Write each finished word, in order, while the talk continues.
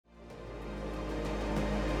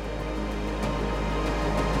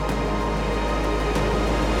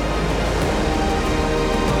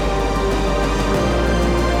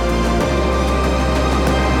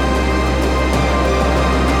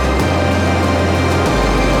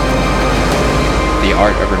the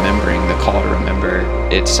art of remembering, the call to remember.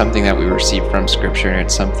 It's something that we receive from Scripture, and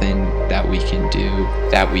it's something that we can do,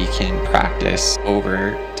 that we can practice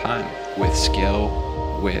over time with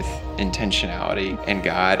skill, with intentionality, and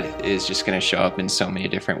God is just going to show up in so many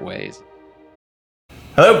different ways.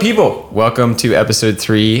 Hello, people. Welcome to episode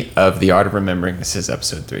 3 of The Art of Remembering. This is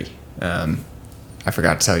episode 3. I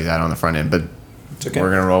forgot to tell you that on the front end, but it's okay.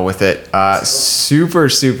 We're going to roll with it. Super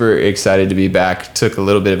excited to be back. Took a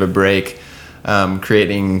little bit of a break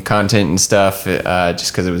creating content and stuff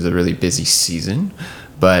just because it was a really busy season.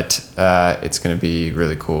 But it's going to be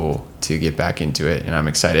really cool to get back into it, and I'm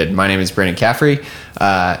excited. My name is Brandon Caffrey,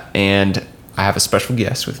 and I have a special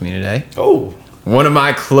guest with me today. Oh. One of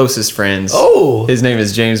my closest friends. Oh. His name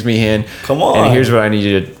is James Meehan. Come on. And here's what I need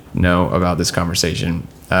you to know about this conversation.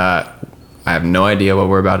 I have no idea what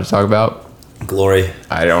we're about to talk about. Glory.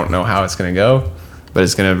 I don't know how it's going to go, but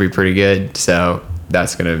it's going to be pretty good. So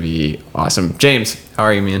that's going to be awesome. James, how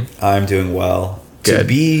are you, man? I'm doing well. Good. To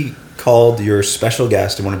be called your special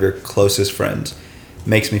guest and one of your closest friends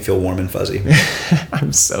makes me feel warm and fuzzy.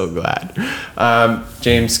 I'm so glad.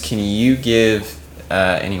 James, can you give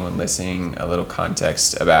anyone listening a little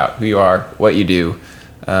context about who you are, what you do,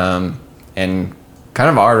 and kind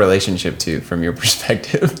of our relationship too, from your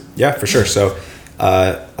perspective? Yeah, for sure. So,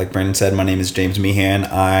 like Brandon said, my name is James Meehan.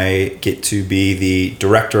 I get to be the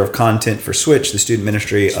director of content for Switch, the student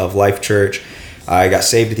ministry of Life Church. I got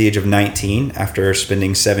saved at the age of 19 after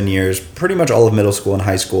spending 7 years, pretty much all of middle school and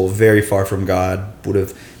high school, very far from God. Would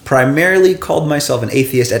have primarily called myself an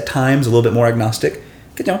atheist at times, a little bit more agnostic.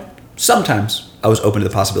 Sometimes I was open to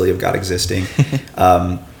the possibility of God existing.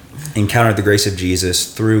 Encountered the grace of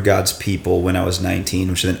Jesus through God's people when I was 19,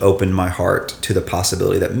 which then opened my heart to the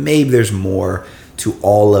possibility that maybe there's more to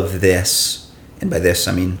all of this. And by this,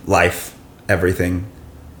 I mean life, everything.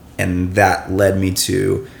 And that led me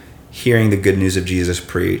to hearing the good news of Jesus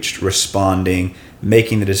preached, responding,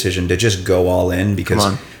 making the decision to just go all in,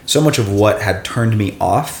 because so much of what had turned me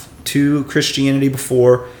off to Christianity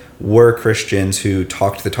before were Christians who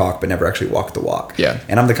talked the talk but never actually walked the walk. Yeah.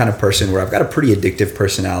 And I'm the kind of person where I've got a pretty addictive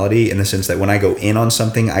personality in the sense that when I go in on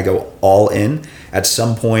something, I go all in. At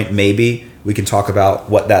some point, maybe we can talk about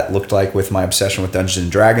what that looked like with my obsession with Dungeons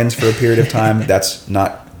and Dragons for a period of time. That's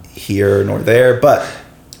not here nor there, but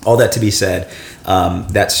all that to be said,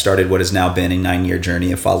 that started what has now been a 9-year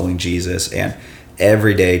journey of following Jesus, and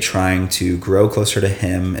every day trying to grow closer to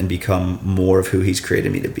him and become more of who he's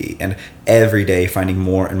created me to be. And every day finding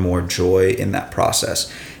more and more joy in that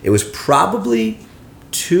process. It was probably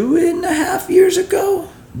 2.5 years ago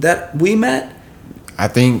that we met. I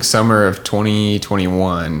think summer of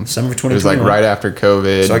 2021. Summer of 2021. It was like right after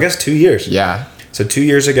COVID. So I guess 2 years. Yeah. So 2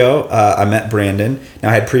 years ago, I met Brandon. Now,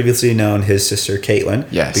 I had previously known his sister, Caitlin.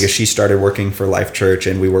 Yes. Because she started working for Life Church,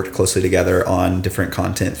 and we worked closely together on different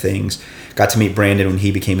content things. Got to meet Brandon when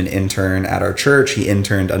he became an intern at our church. He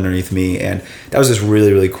interned underneath me, and that was this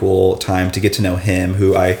really cool time to get to know him,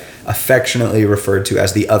 who I affectionately referred to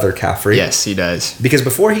as the other Caffrey. Yes, he does. Because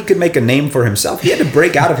before he could make a name for himself, he had to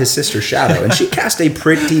break out of his sister's shadow, and she cast a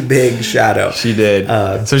pretty big shadow. She did.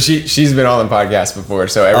 So she's been on the podcast before,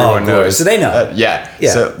 so everyone knows. So they know. Yeah.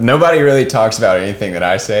 So nobody really talks about anything that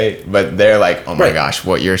I say, but they're like, oh my gosh,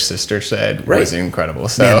 what your sister said was incredible.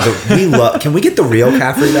 So man, can we get the real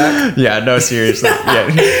Caffrey back? Yeah, no, seriously.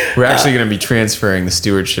 Yeah. We're actually going to be transferring the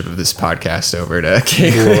stewardship of this podcast over to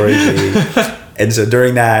Glory be. And so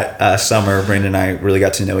during that summer, Brandon and I really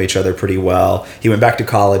got to know each other pretty well. He went back to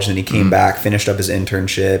college, then he came back, finished up his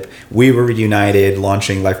internship. We were reunited,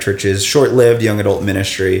 launching Life Church's short-lived young adult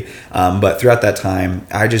ministry. But throughout that time,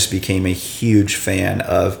 I just became a huge fan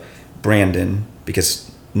of Brandon,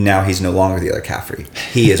 because now he's no longer the other Caffrey.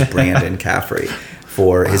 He is Brandon Caffrey,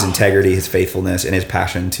 for his integrity, his faithfulness, and his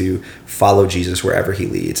passion to follow Jesus wherever he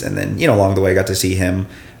leads. And then, along the way, I got to see him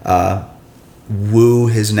woo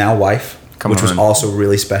his now wife, which was also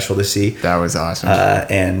really special to see. That was awesome.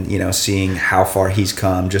 And, seeing how far he's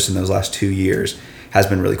come just in those last 2 years has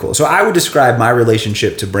been really cool. So I would describe my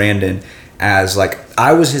relationship to Brandon as like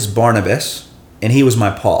I was his Barnabas and he was my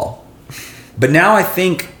Paul. But now I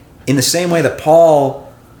think in the same way that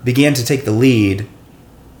Paul began to take the lead,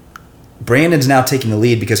 Brandon's now taking the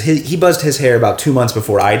lead, because he buzzed his hair about 2 months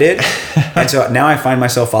before I did. And so now I find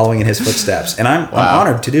myself following in his footsteps, and I'm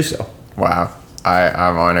honored to do so. Wow.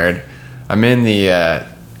 I'm honored. I'm in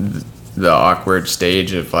the awkward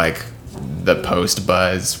stage of like the post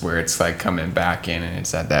buzz, where it's like coming back in, and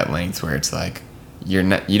it's at that length where it's like you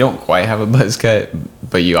don't quite have a buzz cut,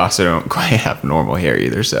 but you also don't quite have normal hair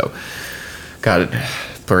either. So God,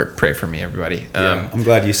 pray for me, everybody. I'm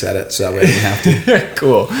glad you said it, so that way I didn't have to.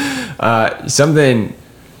 Cool. Something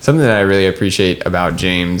Something that I really appreciate about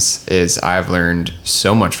James is I've learned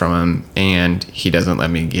so much from him, and he doesn't let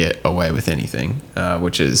me get away with anything,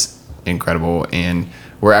 which is incredible. And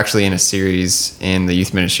we're actually in a series in the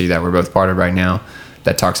youth ministry that we're both part of right now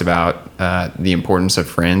that talks about the importance of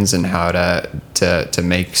friends and how to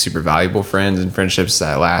make super valuable friends and friendships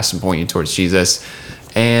that last and point you towards Jesus.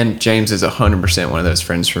 And James is 100% one of those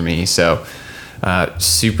friends for me. So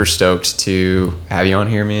super stoked to have you on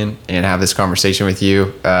here, man, and have this conversation with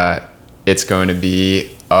you. It's going to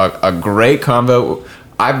be a great convo.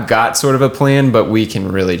 I've got sort of a plan, but we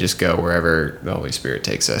can really just go wherever the Holy Spirit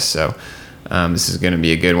takes us. So this is going to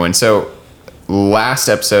be a good one. So last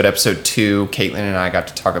episode 2, Caitlin and I got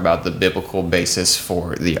to talk about the biblical basis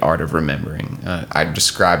for the art of remembering. I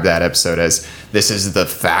described that episode as this is the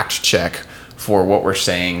fact check for what we're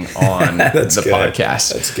saying on the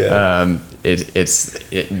podcast. That's good.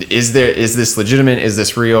 Is this legitimate? Is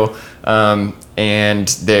this real? And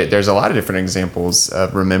there's a lot of different examples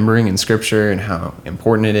of remembering in Scripture and how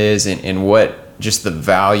important it is, and what just the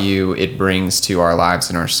value it brings to our lives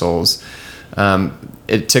and our souls.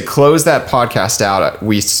 To close that podcast out,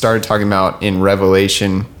 we started talking about in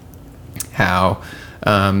Revelation how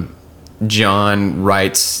John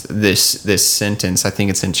writes this sentence. I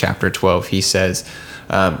think it's in chapter 12. He says,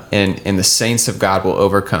 and the saints of God will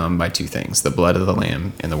overcome by 2 things, the blood of the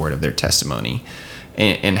Lamb and the word of their testimony.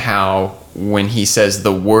 And how when he says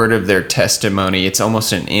the word of their testimony, it's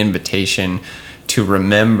almost an invitation to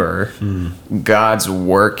remember God's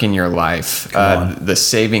work in your life, the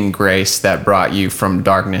saving grace that brought you from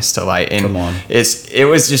darkness to light. And it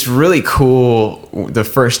was just really cool the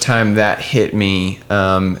first time that hit me,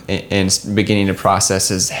 and beginning to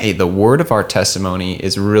process is, hey, the word of our testimony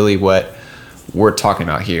is really what we're talking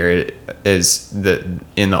about here. It is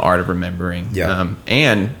in the art of remembering.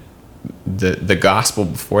 And the gospel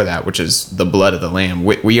before that, which is the blood of the Lamb.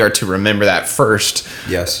 We are to remember that first,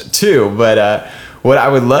 too. But what I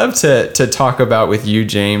would love to talk about with you,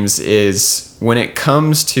 James, is when it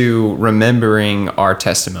comes to remembering our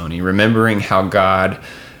testimony, remembering how God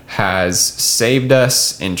has saved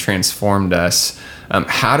us and transformed us.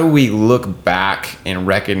 How do we look back and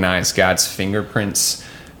recognize God's fingerprints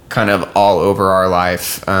kind of all over our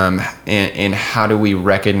life? And how do we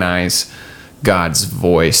recognize God's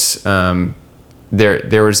voice?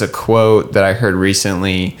 There was a quote that I heard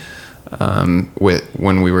recently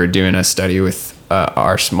when we were doing a study with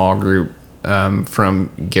our small group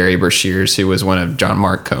from Gary Bershears, who was one of John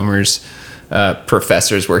Mark Comer's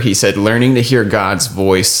professors, where he said, learning to hear God's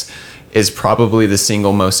voice is probably the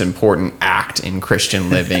single most important act in Christian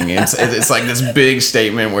living. It's like this big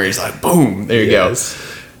statement where he's like, boom, there you go.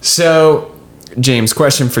 So, James,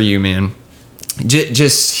 question for you, man.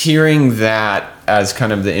 Just hearing that as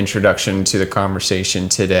kind of the introduction to the conversation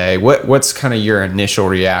today, what's kind of your initial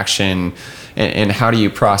reaction, and how do you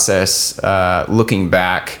process looking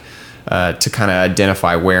back to kind of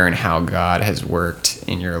identify where and how God has worked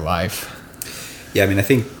in your life? Yeah, I mean, I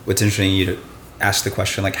think what's interesting, you to ask the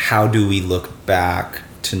question, like, how do we look back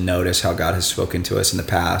to notice how God has spoken to us in the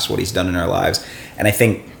past, what he's done in our lives? And I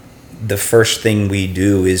think the first thing we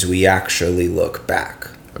do is we actually look back.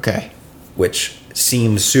 Okay. Which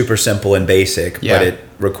seems super simple and basic, but it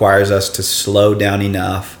requires us to slow down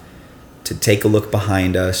enough to take a look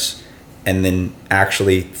behind us and then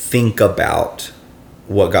actually think about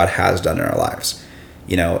what God has done in our lives.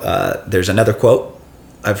 You know, there's another quote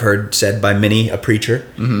I've heard said by many a preacher,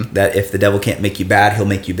 that if the devil can't make you bad, he'll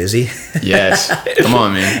make you busy. Yes. Come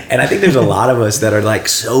on, man. And I think there's a lot of us that are like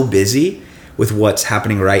so busy with what's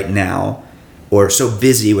happening right now, or so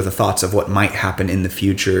busy with the thoughts of what might happen in the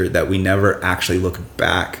future, that we never actually look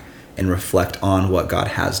back and reflect on what God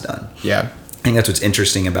has done. Yeah. I think that's what's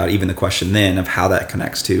interesting about even the question then of how that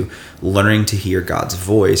connects to learning to hear God's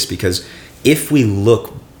voice, because if we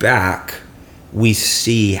look back, we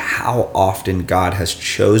see how often God has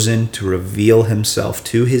chosen to reveal himself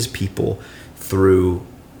to his people through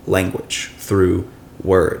language, through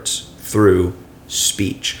words, through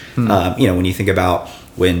speech. You know, when you think about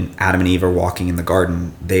when Adam and Eve are walking in the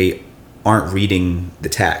garden, they aren't reading the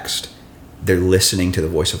text. They're listening to the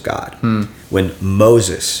voice of God. When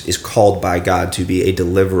Moses is called by God to be a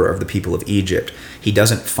deliverer of the people of Egypt, he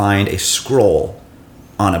doesn't find a scroll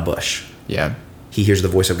on a bush. Yeah. He hears the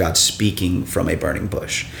voice of God speaking from a burning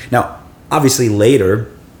bush. Now, obviously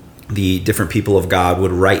later, the different people of God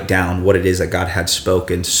would write down what it is that God had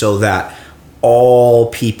spoken, so that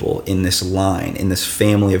all people in this line, in this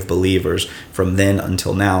family of believers from then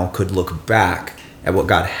until now, could look back at what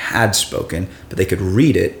God had spoken, but they could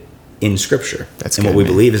read it in Scripture. That's and good, what we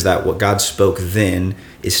man. believe is that what God spoke then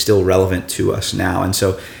is still relevant to us now. And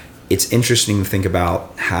so it's interesting to think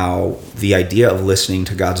about how the idea of listening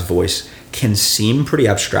to God's voice can seem pretty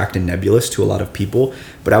abstract and nebulous to a lot of people.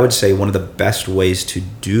 But I would say one of the best ways to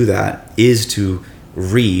do that is to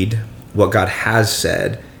read what God has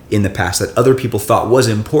said in the past that other people thought was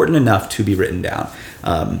important enough to be written down.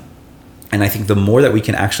 And I think the more that we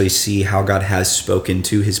can actually see how God has spoken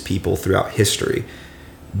to his people throughout history,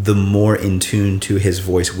 the more in tune to his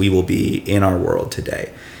voice we will be in our world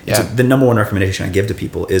today. Yeah. So the number one recommendation I give to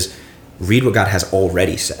people is read what God has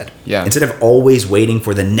already said. Yeah. Instead of always waiting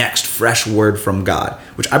for the next fresh word from God,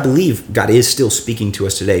 which I believe God is still speaking to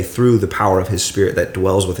us today through the power of his Spirit that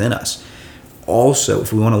dwells within us. Also,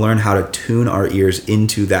 if we want to learn how to tune our ears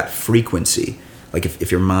into that frequency, like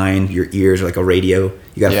if your mind, your ears are like a radio,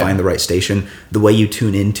 you got to find the right station. The way you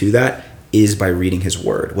tune into that is by reading his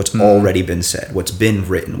word, what's already been said, what's been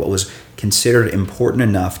written, what was considered important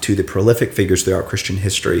enough to the prolific figures throughout Christian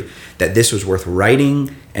history that this was worth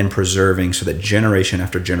writing and preserving so that generation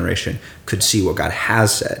after generation could see what God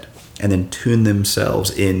has said and then tune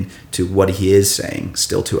themselves in to what he is saying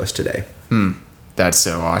still to us today. That's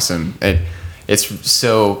so awesome. It's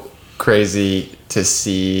so crazy to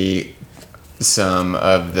see some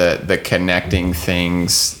of the connecting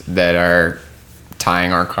things that are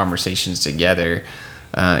tying our conversations together.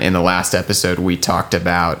 In the last episode, we talked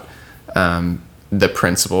about the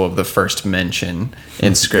principle of the first mention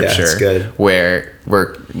in Scripture, where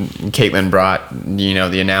Caitlin brought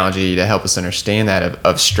the analogy to help us understand that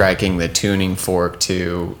of striking the tuning fork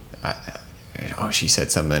to. She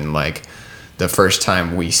said something like the first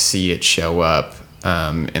time we see it show up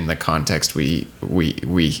in the context we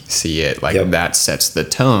see it, like that sets the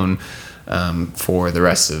tone for the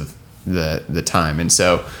rest of the time. And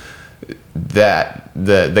so that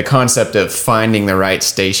the concept of finding the right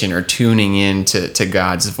station or tuning in to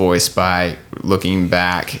God's voice by looking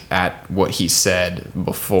back at what he said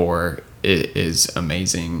before is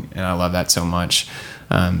amazing, and I love that so much.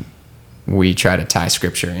 We try to tie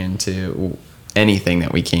scripture into anything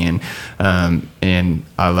that we can, and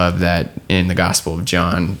I love that in the Gospel of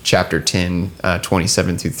John chapter 10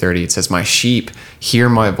 27 through 30 it says, "My sheep hear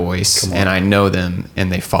my voice, and I know them, and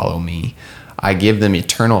they follow me. I give them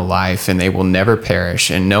eternal life, and they will never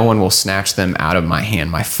perish, and no one will snatch them out of my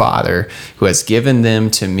hand. My Father, who has given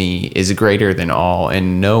them to me, is greater than all,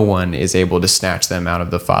 and no one is able to snatch them out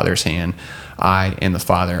of the Father's hand. I and the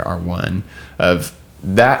Father are one." Of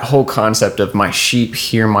that whole concept of my sheep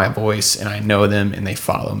hear my voice and I know them and they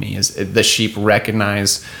follow me, is the sheep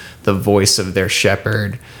recognize the voice of their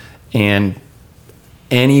shepherd. And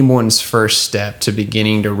anyone's first step to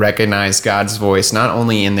beginning to recognize God's voice, not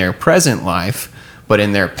only in their present life, but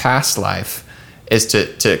in their past life, is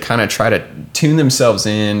to kind of try to tune themselves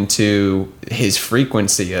into his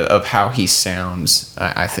frequency of how he sounds,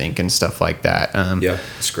 I think, and stuff like that.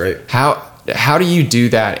 It's great. How do you do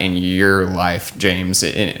that in your life, James?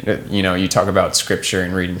 You talk about scripture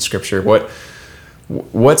and reading scripture.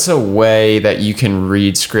 What's a way that you can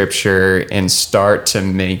read scripture and start to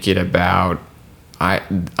make it about,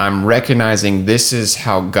 I'm recognizing this is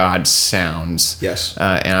how God sounds. Yes.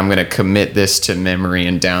 And I'm going to commit this to memory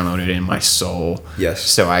and download it in my soul. Yes.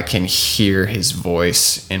 So I can hear his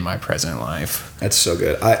voice in my present life. That's so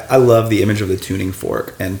good. I love the image of the tuning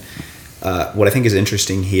fork. And what I think is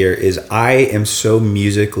interesting here is I am so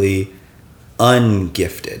musically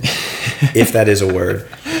ungifted, if that is a word,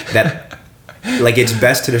 that like it's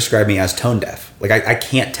best to describe me as tone deaf. Like I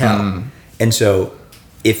can't tell. And so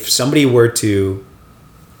if somebody were to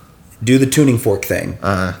do the tuning fork thing,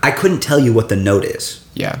 I couldn't tell you what the note is.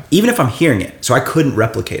 Yeah. Even if I'm hearing it. So I couldn't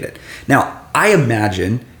replicate it. Now, I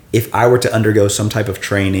imagine if I were to undergo some type of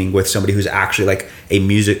training with somebody who's actually like a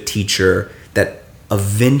music teacher, that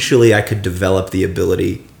eventually I could develop the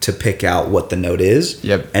ability to pick out what the note is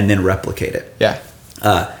and then replicate it. Yeah.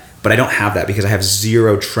 But I don't have that because I have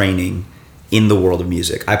zero training in the world of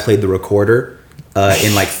music. I played the recorder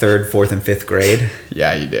in like 3rd, 4th, and 5th grade.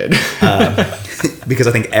 Yeah, you did. Because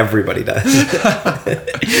I think everybody does.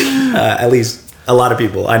 At least a lot of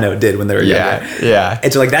people I know did when they were younger. Yeah.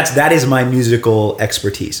 And so like that is my musical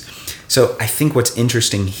expertise. So I think what's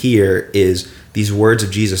interesting here is these words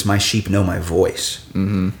of Jesus, "My sheep know my voice."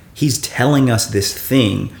 Mm-hmm. He's telling us this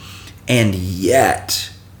thing, and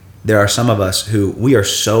yet there are some of us who we are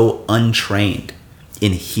so untrained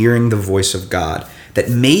in hearing the voice of God that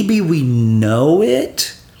maybe we know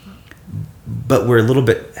it, but we're a little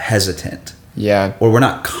bit hesitant. Yeah. Or we're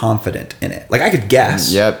not confident in it. Like I could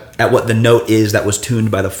guess at what the note is that was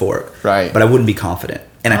tuned by the fork. Right. But I wouldn't be confident.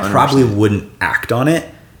 And I probably wouldn't act on it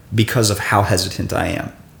because of how hesitant I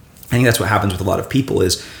am. I think that's what happens with a lot of people,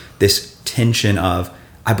 is this tension of,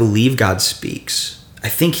 I believe God speaks. I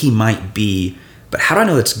think he might be, but how do I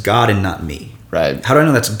know that's God and not me? Right. How do I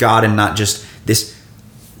know that's God and not just this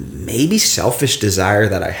maybe selfish desire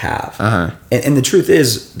that I have? And the truth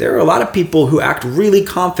is, there are a lot of people who act really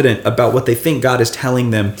confident about what they think God is telling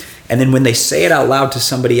them. And then when they say it out loud to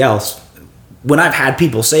somebody else, when I've had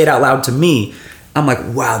people say it out loud to me, I'm like,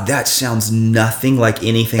 wow, that sounds nothing like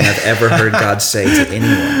anything I've ever heard God say to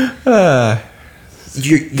anyone.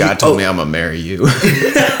 God told me I'm going to marry you.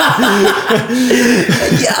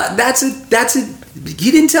 Yeah, that's it.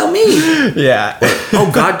 He didn't tell me. Yeah.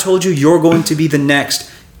 Oh, God told you you're going to be the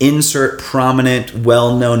next insert prominent,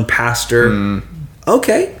 well-known pastor.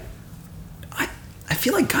 Okay. I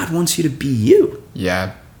feel like God wants you to be you.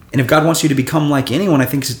 Yeah. And if God wants you to become like anyone, I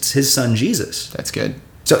think it's his son, Jesus. That's good.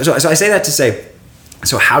 So I say that to say,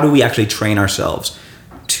 so how do we actually train ourselves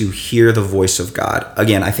to hear the voice of God?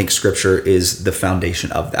 Again, I think Scripture is the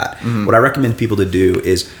foundation of that. What I recommend people to do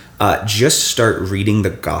is just start reading the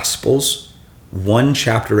Gospels 1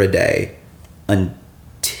 chapter a day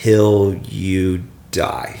until you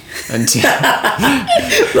die.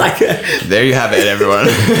 Like, there you have it, everyone.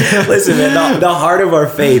 Listen, man, the heart of our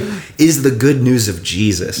faith is the good news of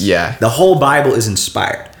Jesus. Yeah. The whole Bible is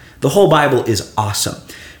inspired. The whole Bible is awesome.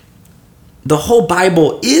 The whole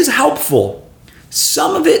Bible is helpful.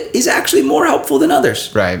 Some of it is actually more helpful than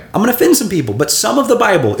others. Right. I'm going to offend some people, but some of the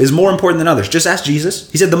Bible is more important than others. Just ask Jesus.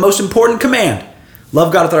 He said the most important command,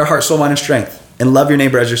 love God with our heart, soul, mind, and strength, and love your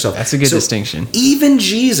neighbor as yourself. That's a good distinction. Even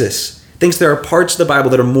Jesus thinks there are parts of the Bible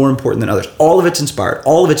that are more important than others. All of it's inspired.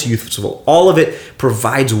 All of it's useful. All of it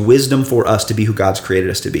provides wisdom for us to be who God's created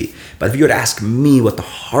us to be. But if you were to ask me what the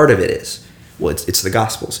heart of it is, well, it's the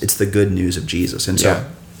Gospels. It's the good news of Jesus. And so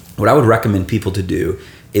what I would recommend people to do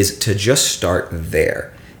is to just start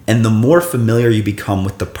there. And the more familiar you become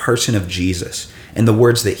with the person of Jesus and the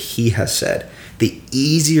words that he has said, the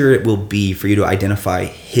easier it will be for you to identify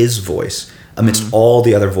his voice amidst all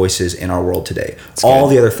the other voices in our world today, all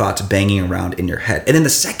the other thoughts banging around in your head. And then the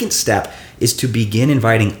second step is to begin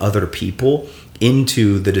inviting other people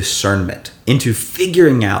into the discernment, into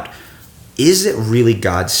figuring out, is it really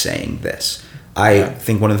God saying this? I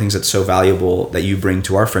think one of the things that's so valuable that you bring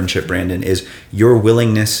to our friendship, Brandon, is your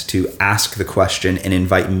willingness to ask the question and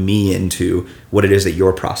invite me into what it is that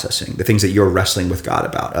you're processing, the things that you're wrestling with God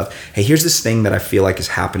about. Of, hey, here's this thing that I feel like is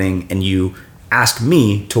happening, and you ask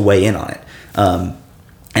me to weigh in on it.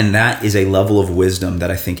 And that is a level of wisdom that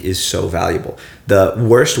I think is so valuable. The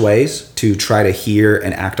worst ways to try to hear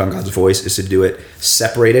and act on God's voice is to do it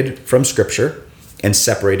separated from Scripture and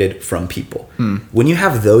separated from people. When you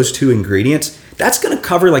have those two ingredients, that's going to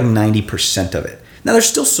cover like 90% of it. Now, there's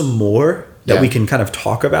still some more that we can kind of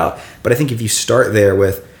talk about, but I think if you start there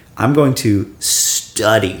with, I'm going to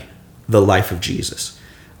study the life of Jesus.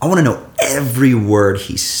 I want to know every word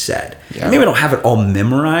he said. Maybe I don't have it all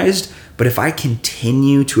memorized, but if I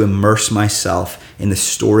continue to immerse myself in the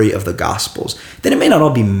story of the Gospels, then it may not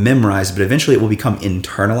all be memorized, but eventually it will become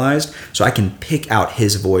internalized so I can pick out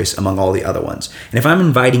his voice among all the other ones. And if I'm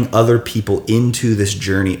inviting other people into this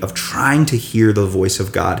journey of trying to hear the voice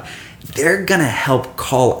of God, they're going to help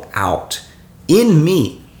call out in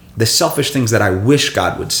me the selfish things that I wish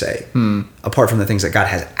God would say, apart from the things that God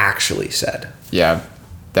has actually said. Yeah,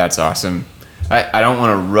 that's awesome. I don't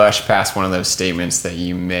want to rush past one of those statements that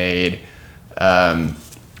you made.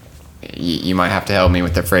 You might have to help me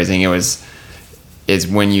with the phrasing. Is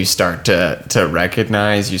when you start to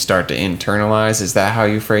recognize, you start to internalize. Is that how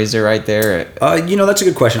you phrased it right there? That's a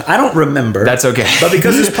good question. I don't remember. That's okay. But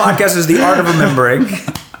because this podcast is the art of remembering,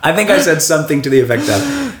 I think I said something to the effect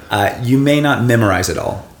of, you may not memorize it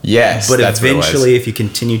all. Yes, but that's eventually, if you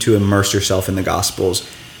continue to immerse yourself in the Gospels,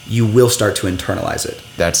 you will start to internalize it.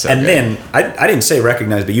 That's so and good. Then I didn't say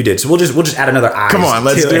recognize, but you did. So we'll just add another eyes. Come on,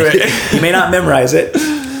 let's do it. You may not memorize it,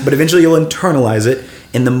 but eventually you'll internalize it.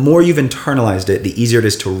 And the more you've internalized it, the easier it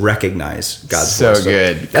is to recognize God's voice. So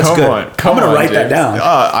good. That's Come good. on. I'm going to write that down.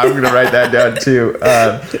 Oh, I'm going to write that down too.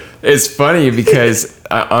 It's funny because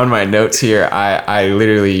on my notes here, I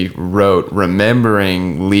literally wrote,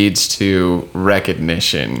 remembering leads to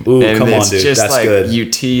recognition. Ooh, and come it's on, dude. just That's like good.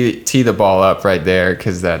 you tee the ball up right there,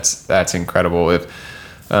 because that's incredible. If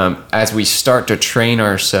as we start to train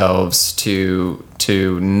ourselves to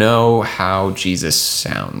know how Jesus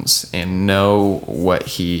sounds and know what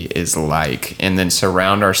he is like, and then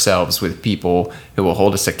surround ourselves with people who will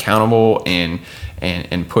hold us accountable and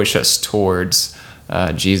push us towards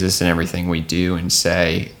Jesus in everything we do and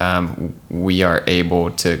say, we are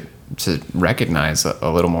able to recognize a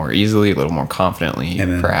little more easily, a little more confidently,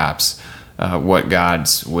 Amen. Perhaps, what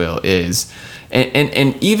God's will is.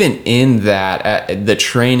 And even in that, the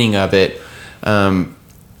training of it,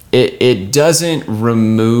 it doesn't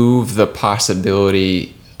remove the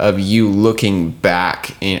possibility of you looking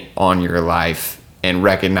back on your life and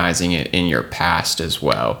recognizing it in your past as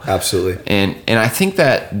well. Absolutely. And I think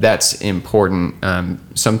that's important.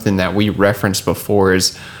 Something that we referenced before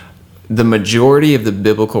is the majority of the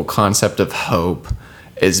biblical concept of hope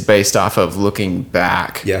is based off of looking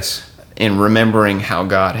back. Yes. And remembering how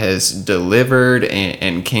God has delivered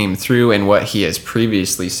and came through, and what he has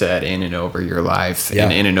previously said in and over your life,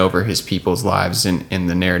 and in and over his people's lives in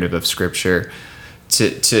the narrative of Scripture,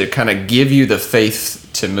 to kind of give you the faith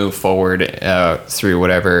to move forward through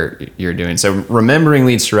whatever you're doing. So remembering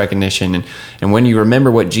leads to recognition. And when you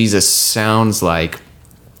remember what Jesus sounds like,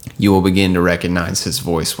 you will begin to recognize his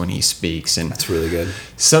voice when he speaks. And that's really good.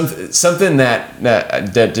 Something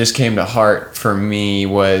that just came to heart for me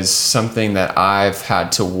was something that I've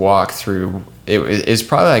had to walk through. It's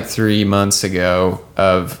probably like 3 months ago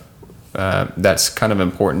of that's kind of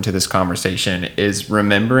important to this conversation, is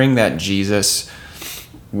remembering that Jesus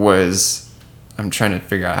was, I'm trying to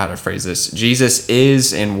figure out how to phrase this. Jesus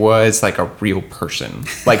is and was like a real person,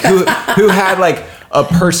 like who had like a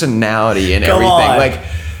personality and everything. Like,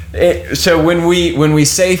 so when we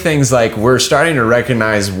say things like, we're starting to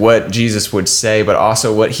recognize what Jesus would say, but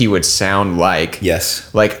also what he would sound like.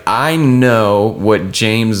 Yes. Like, I know what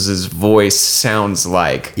James's voice sounds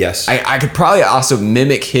like. Yes. I could probably also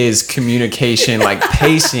mimic his communication, like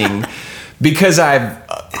pacing, because I've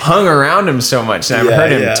hung around him so much and I've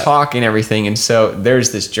heard him talk and everything. And so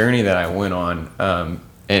there's this journey that I went on,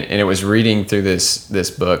 and it was reading through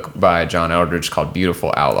this book by John Eldredge called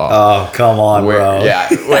Beautiful Outlaw. Oh, come on, bro. Yeah,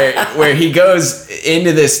 where he goes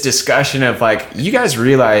into this discussion of like, you guys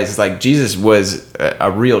realize like Jesus was a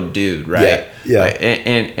real dude, right? Yeah. Like,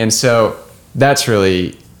 and so that's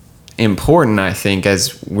really important, I think,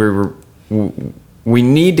 as we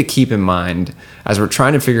need to keep in mind as we're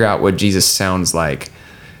trying to figure out what Jesus sounds like.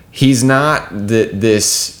 He's not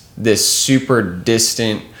this super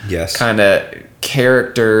distant kind of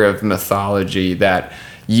character of mythology that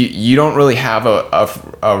you don't really have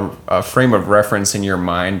a frame of reference in your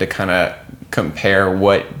mind to kind of compare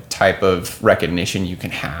what type of recognition you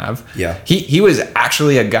can have. Yeah. He was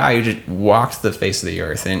actually a guy who just walked the face of the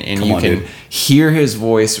earth, and you can hear his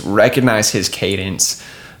voice, recognize his cadence,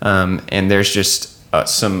 and there's just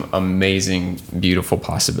some amazing, beautiful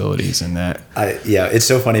possibilities in that. It's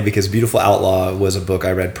so funny because Beautiful Outlaw was a book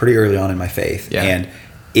I read pretty early on in my faith. Yeah. And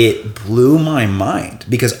it blew my mind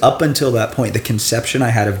because up until that point, the conception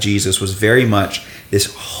I had of Jesus was very much this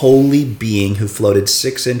holy being who floated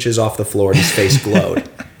 6 inches off the floor and his face glowed.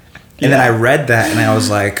 And then I read that and I was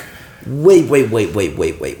like, wait.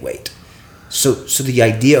 So the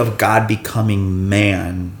idea of God becoming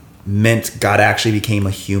man meant God actually became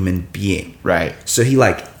a human being. Right. So he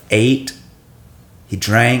like ate, he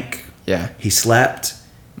drank, he slept,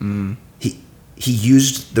 he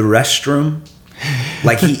used the restroom.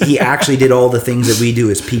 Like he actually did all the things that we do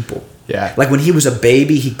as people. Yeah. Like when he was a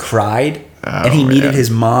baby, he cried and he needed his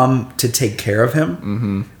mom to take care of him.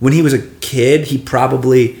 Mm-hmm. When he was a kid, he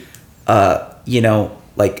probably,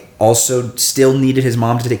 like also still needed his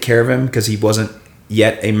mom to take care of him because he wasn't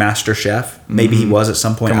yet a master chef. Maybe he was at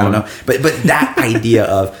some point. I don't know. But that idea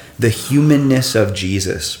of the humanness of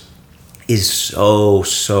Jesus is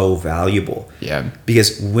so valuable. Yeah.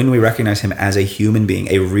 Because when we recognize him as a human being,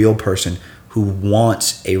 a real person who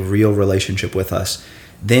wants a real relationship with us,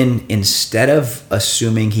 then instead of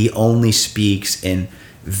assuming he only speaks in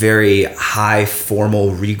very high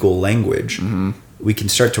formal regal language, we can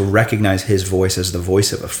start to recognize his voice as the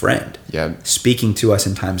voice of a friend, speaking to us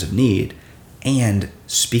in times of need and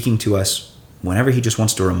speaking to us whenever he just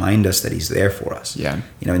wants to remind us that he's there for us. Yeah.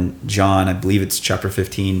 In John, I believe it's chapter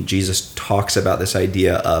 15, Jesus talks about this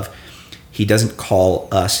idea of he doesn't call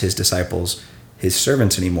us, his disciples, his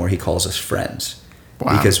servants anymore. He calls us friends.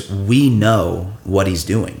 Wow. Because we know what he's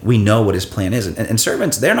doing. We know what his plan is. And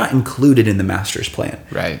servants, they're not included in the master's plan.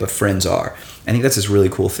 Right. But friends are. I think that's this really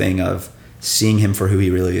cool thing of seeing him for who he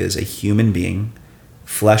really is, a human being,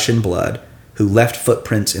 flesh and blood, who left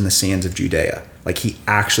footprints in the sands of Judea. Like he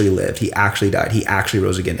actually lived, he actually died, he actually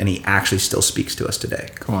rose again, and he actually still speaks to us today.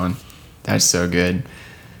 Come on. That's so good.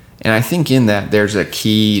 And I think in that there's a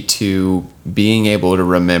key to being able to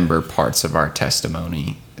remember parts of our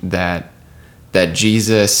testimony, that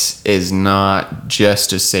Jesus is not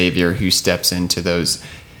just a savior who steps into those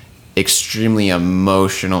extremely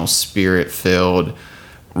emotional, spirit-filled,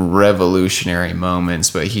 revolutionary moments,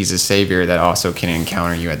 but he's a savior that also can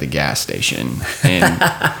encounter you at the gas station. And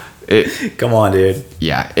come on, dude.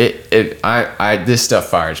 Yeah, this stuff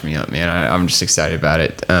fires me up, man. I'm just excited about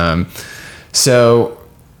it. So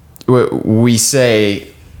we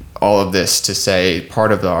say all of this to say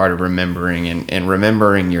part of the art of remembering and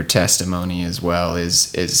remembering your testimony as well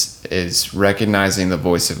is recognizing the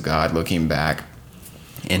voice of God, looking back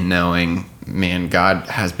and knowing, man, God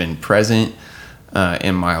has been present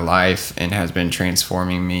in my life and has been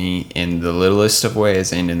transforming me in the littlest of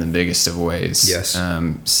ways and in the biggest of ways. Yes.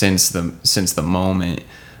 Since the moment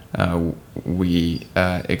we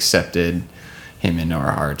accepted him into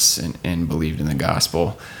our hearts and believed in the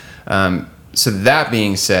gospel. So that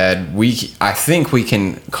being said, I think we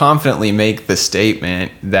can confidently make the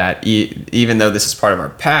statement that even though this is part of our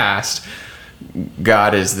past,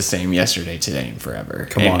 God is the same yesterday, today, and forever.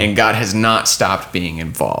 Come on. And God has not stopped being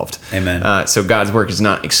involved. Amen. So God's work is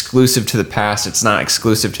not exclusive to the past. It's not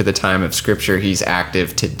exclusive to the time of Scripture. He's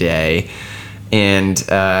active today. And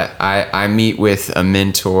I meet with a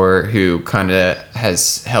mentor who kind of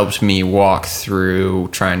has helped me walk through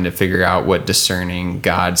trying to figure out what discerning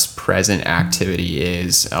God's present activity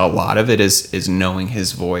is. A lot of it is knowing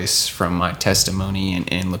his voice from my testimony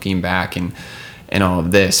and looking back and all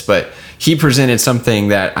of this. But he presented something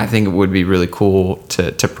that I think would be really cool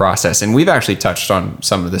to process. And we've actually touched on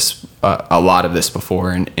some of this, a lot of this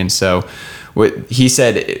before. And so what he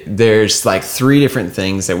said, there's like 3 different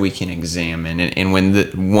things that we can examine. And when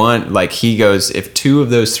the one, like he goes, if 2 of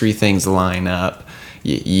those 3 things line up,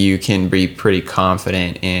 you can be pretty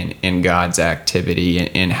confident in God's activity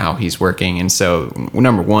and how he's working. And so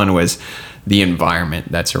number 1 was the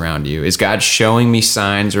environment that's around you. Is God showing me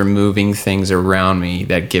signs or moving things around me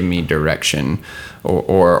that give me direction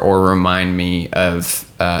or remind me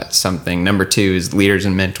of something? Number 2 is leaders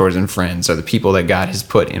and mentors and friends. Are the people that God has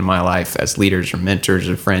put in my life as leaders or mentors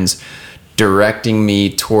or friends directing me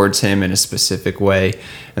towards him in a specific way?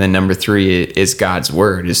 And then number 3 is God's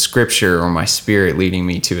word. Is scripture or my spirit leading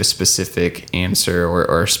me to a specific answer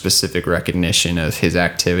or a specific recognition of his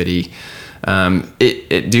activity?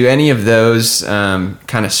 Do any of those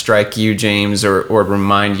kind of strike you, James, or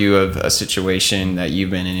remind you of a situation that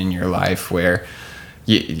you've been in your life where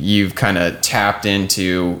you've kind of tapped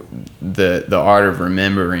into the art of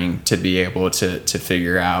remembering to be able to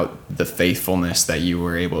figure out the faithfulness that you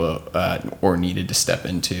were able to, or needed to step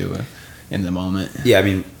into in the moment? Yeah, I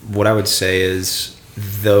mean, what I would say is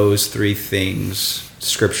those 3 things,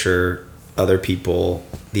 scripture, other people,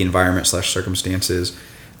 the environment / circumstances,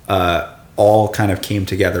 all kind of came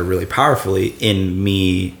together really powerfully in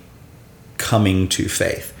me coming to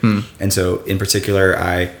faith. And so in particular,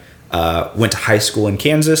 I went to high school in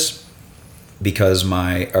Kansas because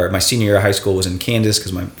my senior year of high school was in Kansas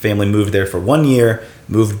because my family moved there for 1 year,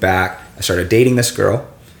 moved back. I started dating this girl,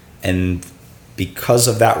 and because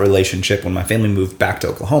of that relationship, when my family moved back to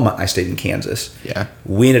Oklahoma, I stayed in Kansas. Yeah.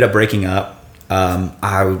 We ended up breaking up.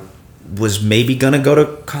 I was maybe going to go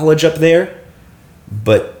to college up there,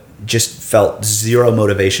 but just felt zero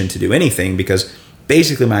motivation to do anything because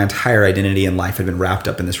basically my entire identity in life had been wrapped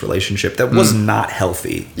up in this relationship that was not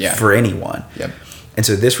healthy for anyone. Yep. And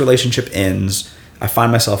so this relationship ends. I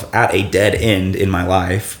find myself at a dead end in my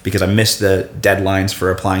life because I missed the deadlines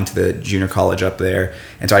for applying to the junior college up there.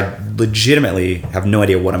 And so I legitimately have no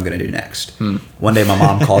idea what I'm going to do next. One day my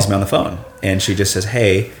mom calls me on the phone and she just says,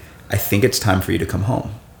 "Hey, I think it's time for you to come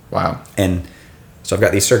home." Wow. And so I've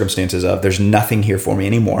got these circumstances of there's nothing here for me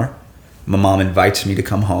anymore. My mom invites me to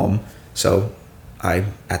come home. So I,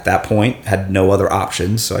 at that point, had no other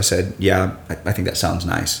options. So I said, yeah, I think that sounds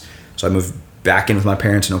nice. So I moved back in with my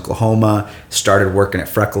parents in Oklahoma, started working at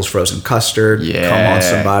Freckles Frozen Custard. Yeah. Come on,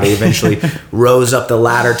 somebody. Eventually rose up the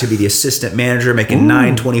ladder to be the assistant manager, making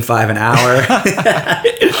 $9.25 an hour.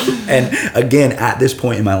 And again, at this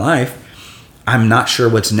point in my life, I'm not sure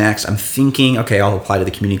what's next. I'm thinking, okay, I'll apply to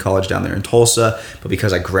the community college down there in Tulsa, but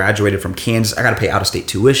because I graduated from Kansas, I got to pay out-of-state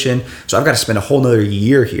tuition. So I've got to spend a whole nother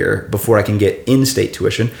year here before I can get in-state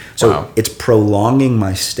tuition. So It's prolonging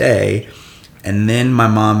my stay. And then my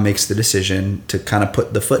mom makes the decision to kind of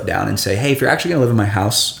put the foot down and say, hey, if you're actually going to live in my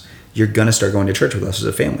house, you're going to start going to church with us as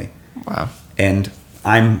a family. Wow. And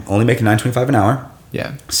I'm only making $9.25 an hour.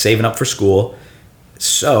 Yeah. Saving up for school.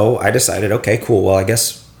 So I decided, okay, cool. Well, I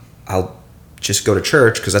guess I'll just go to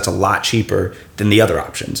church because that's a lot cheaper than the other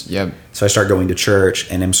options. Yep. So I start going to church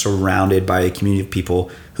and am surrounded by a community of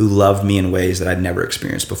people who love me in ways that I'd never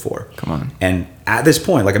experienced before. Come on. And at this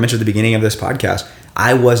point, like I mentioned at the beginning of this podcast,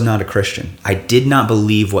 I was not a Christian. I did not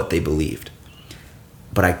believe what they believed,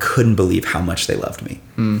 but I couldn't believe how much they loved me.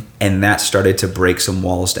 And that started to break some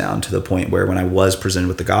walls down to the point where when I was presented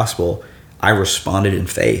with the gospel, I responded in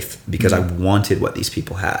faith because I wanted what these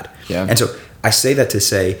people had. Yeah. And so I say that to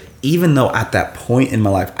say, even though at that point in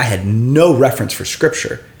my life, I had no reference for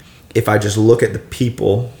scripture, if I just look at the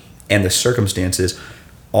people and the circumstances,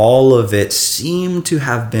 all of it seemed to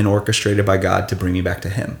have been orchestrated by God to bring me back to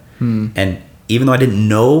him. And even though I didn't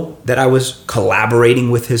know that I was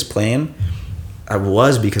collaborating with his plan, I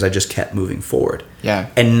was, because I just kept moving forward. Yeah.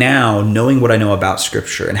 And now, knowing what I know about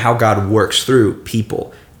Scripture and how God works through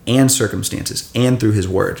people and circumstances and through his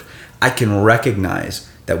word, I can recognize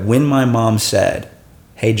that when my mom said,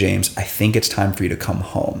 "Hey, James, I think it's time for you to come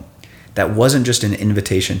home," that wasn't just an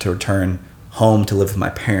invitation to return home to live with my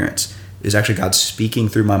parents. It was actually God speaking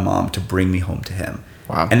through my mom to bring me home to him.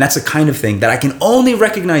 Wow. And that's the kind of thing that I can only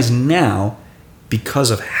recognize now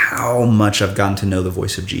because of how much I've gotten to know the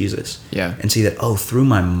voice of Jesus. Yeah. And see that, through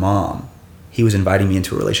my mom, he was inviting me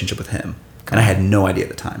into a relationship with him. And I had no idea at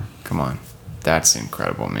the time. Come on. That's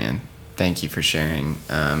incredible, man. Thank you for sharing.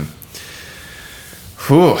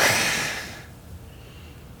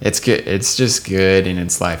 It's good. It's just good, and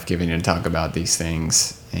it's life-giving to talk about these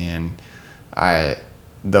things. And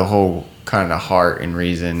the whole kind of heart and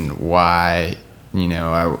reason why,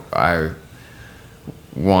 I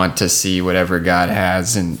want to see whatever God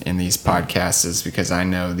has in these podcasts is because I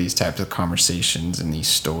know these types of conversations and these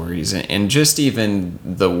stories and just even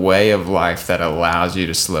the way of life that allows you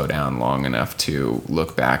to slow down long enough to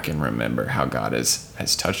look back and remember how God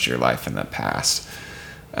has touched your life in the past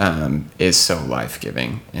is so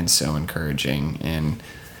life-giving and so encouraging. And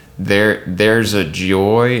there's a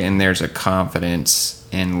joy and there's a confidence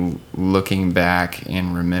in looking back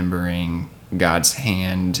and remembering God's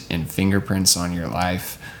hand and fingerprints on your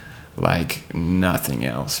life like nothing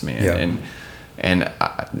else, man. Yeah. And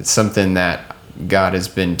something that God has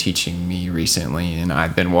been teaching me recently and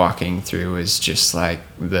I've been walking through is just like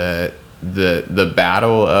the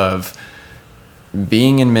battle of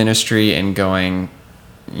being in ministry and going,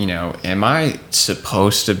 am I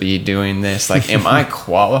supposed to be doing this? Like, am I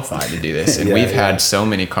qualified to do this? And we've had so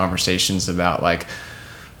many conversations about like,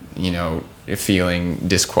 feeling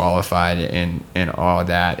disqualified and all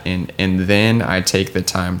that. And then I take the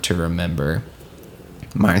time to remember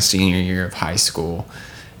my senior year of high school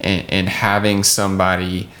and having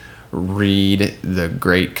somebody read the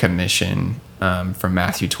Great Commission from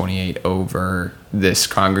Matthew 28 over this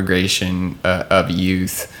congregation of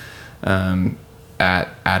youth at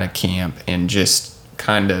a camp, and just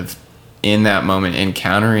kind of in that moment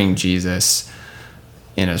encountering Jesus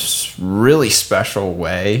in a really special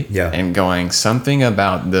way. And going, something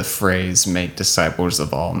about the phrase "make disciples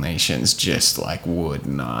of all nations" just like would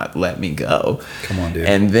not let me go. Come on, dude.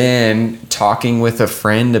 And then talking with a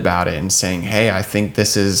friend about it and saying, "Hey, I think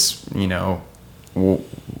this is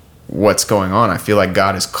what's going on. I feel like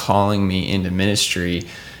God is calling me into ministry."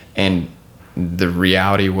 And the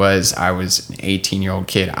reality was I was an 18-year-old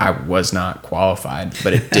kid. I was not qualified,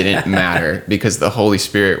 but it didn't matter because the Holy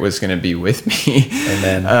Spirit was going to be with me.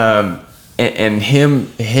 Amen. And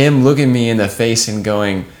him looking me in the face and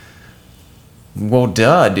going, "Well,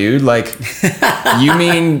 duh, dude, like, you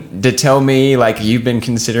mean to tell me like you've been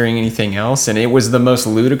considering anything else?" And it was the most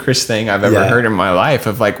ludicrous thing I've ever heard in my life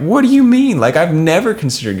of like, "What do you mean? Like, I've never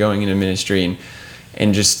considered going into ministry."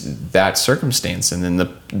 And just that circumstance, and then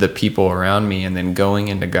the people around me, and then going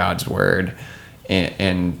into God's word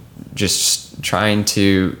and just trying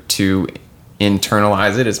to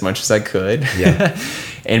internalize it as much as I could.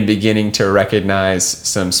 And beginning to recognize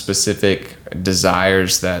some specific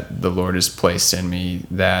desires that the Lord has placed in me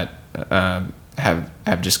that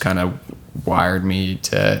have just kind of wired me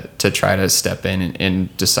to try to step in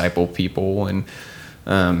and disciple people and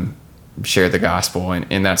share the gospel,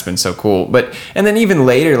 and that's been so cool. And then even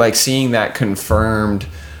later, like seeing that confirmed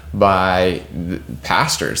by the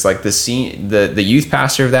pastors, like the youth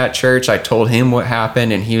pastor of that church. I told him what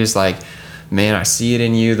happened, and he was like, "Man, I see it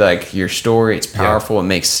in you, like your story, it's powerful, it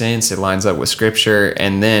makes sense, it lines up with Scripture."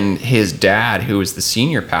 And then his dad, who was the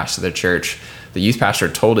senior pastor of the church, the youth pastor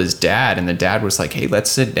told his dad, and the dad was like, "Hey,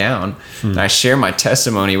 let's sit down." And I share my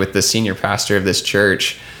testimony with the senior pastor of this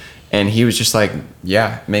church, and he was just like,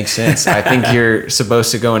 "Yeah, makes sense. I think you're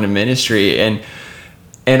supposed to go into ministry."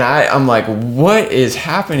 And I'm like, what is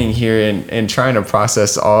happening here? And trying to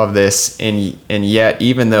process all of this. And yet,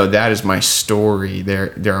 even though that is my story,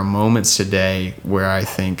 there are moments today where I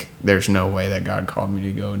think there's no way that God called me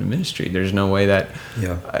to go into ministry. There's no way that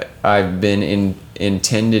I've been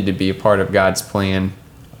intended to be a part of God's plan.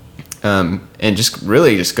 And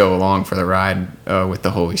just go along for the ride with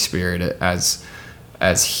the Holy Spirit as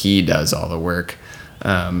He does all the work.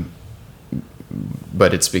 But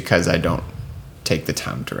it's because I don't take the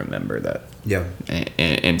time to remember that,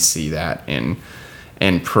 and see that, and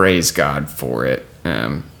praise God for it,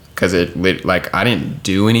 because I didn't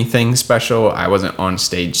do anything special. I wasn't on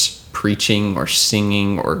stage preaching or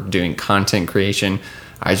singing or doing content creation.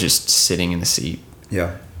 I was just sitting in the seat,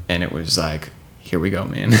 Yeah. And it was like, here we go,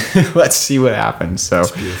 man. Let's see what happens. So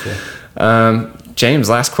That's beautiful. James,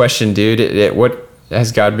 last question, dude. What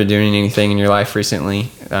has God been doing anything in your life recently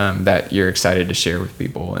that you're excited to share with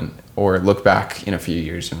people or look back in a few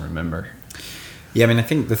years and remember? Yeah, I mean, I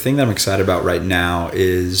think the thing that I'm excited about right now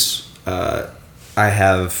is I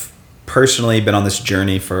have personally been on this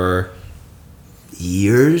journey for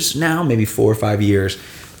years now, maybe 4 or 5 years,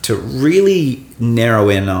 to really narrow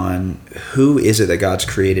in on who is it that God's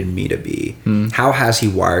created me to be? How has he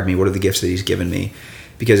wired me? What are the gifts that he's given me?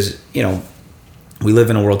 Because, we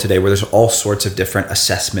live in a world today where there's all sorts of different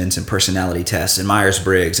assessments and personality tests and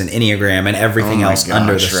Myers-Briggs and Enneagram and everything else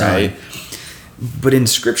under the sun. Right? But in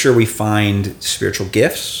Scripture, we find spiritual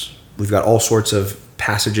gifts. We've got all sorts of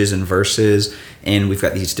passages and verses, and we've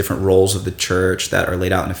got these different roles of the church that are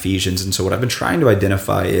laid out in Ephesians. And so what I've been trying to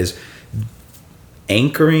identify is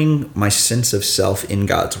anchoring my sense of self in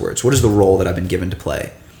God's words. What is the role that I've been given to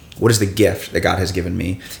play? What is the gift that God has given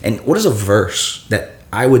me? And what is a verse that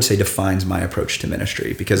I would say defines my approach to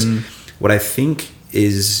ministry? Because what I think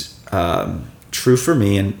is true for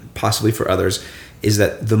me and possibly for others is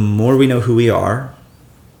that the more we know who we are,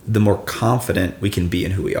 the more confident we can be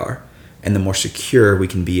in who we are, and the more secure we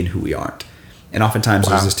can be in who we aren't. And oftentimes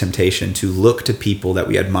there's this temptation to look to people that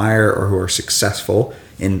we admire or who are successful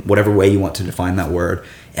in whatever way you want to define that word,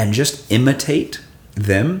 and just imitate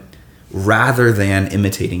them rather than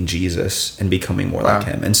imitating Jesus and becoming more like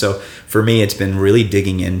him. And so for me, it's been really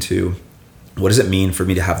digging into what does it mean for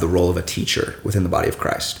me to have the role of a teacher within the body of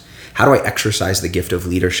Christ? How do I exercise the gift of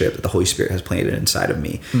leadership that the Holy Spirit has planted inside of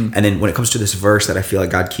me? And then when it comes to this verse that I feel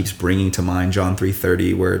like God keeps bringing to mind, John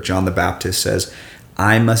 3:30, where John the Baptist says,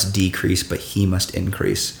 I must decrease, but he must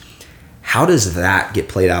increase. How does that get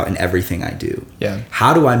played out in everything I do? Yeah.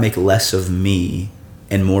 How do I make less of me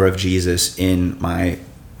and more of Jesus in my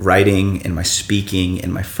writing, in my speaking,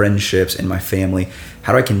 in my friendships, in my family?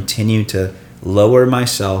 How do I continue to lower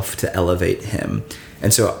myself to elevate him?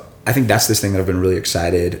 And so I think that's this thing that I've been really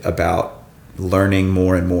excited about, learning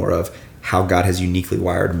more and more of how God has uniquely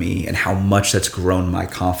wired me and how much that's grown my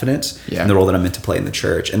confidence in the role that I'm meant to play in the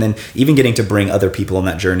church. And then even getting to bring other people on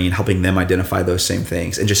that journey and helping them identify those same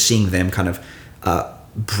things, and just seeing them kind of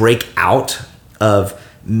break out of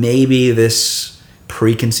maybe this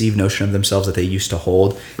preconceived notion of themselves that they used to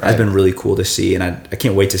hold has been really cool to see. And I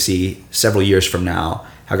can't wait to see several years from now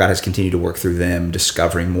how God has continued to work through them,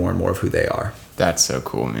 discovering more and more of who they are. That's so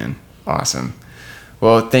cool, man. Awesome.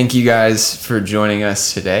 Well, thank you guys for joining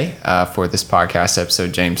us today for this podcast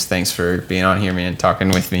episode. James, thanks for being on here, man, talking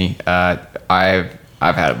with me. I've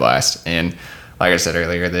had a blast, and like I said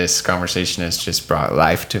earlier, this conversation has just brought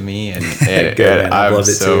life to me, and I'm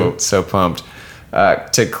so pumped.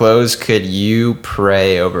 To close, could you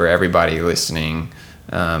pray over everybody listening,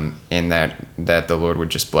 and that the Lord would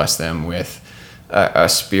just bless them with a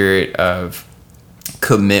spirit of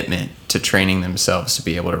commitment to training themselves to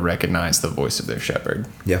be able to recognize the voice of their shepherd?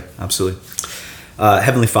 Yeah, absolutely.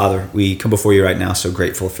 Heavenly Father, we come before you right now so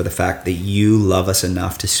grateful for the fact that you love us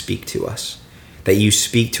enough to speak to us, that you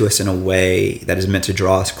speak to us in a way that is meant to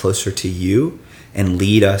draw us closer to you and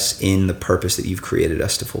lead us in the purpose that you've created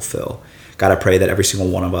us to fulfill. God, I pray that every single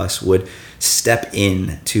one of us would step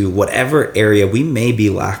into whatever area we may be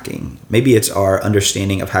lacking. Maybe it's our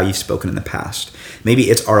understanding of how you've spoken in the past. Maybe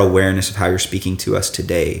it's our awareness of how you're speaking to us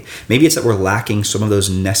today. Maybe it's that we're lacking some of those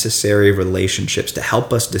necessary relationships to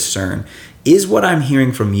help us discern, is what I'm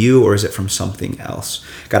hearing from you or is it from something else?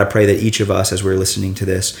 God, I pray that each of us, as we're listening to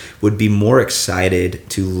this, would be more excited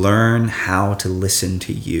to learn how to listen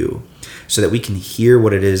to you, so that we can hear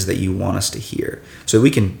what it is that you want us to hear, so that we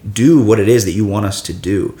can do what it is that you want us to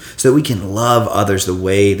do, so that we can love others the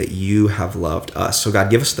way that you have loved us. So God,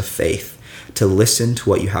 give us the faith to listen to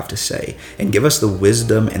what you have to say, and give us the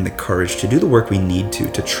wisdom and the courage to do the work we need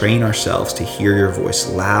to train ourselves to hear your voice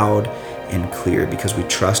loud and clear, because we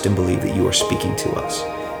trust and believe that you are speaking to us.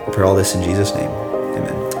 I pray all this in Jesus' name.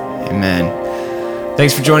 Amen. Amen.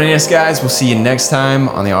 Thanks for joining us, guys. We'll see you next time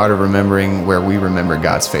on The Art of Remembering, where we remember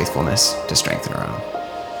God's faithfulness to strengthen our own.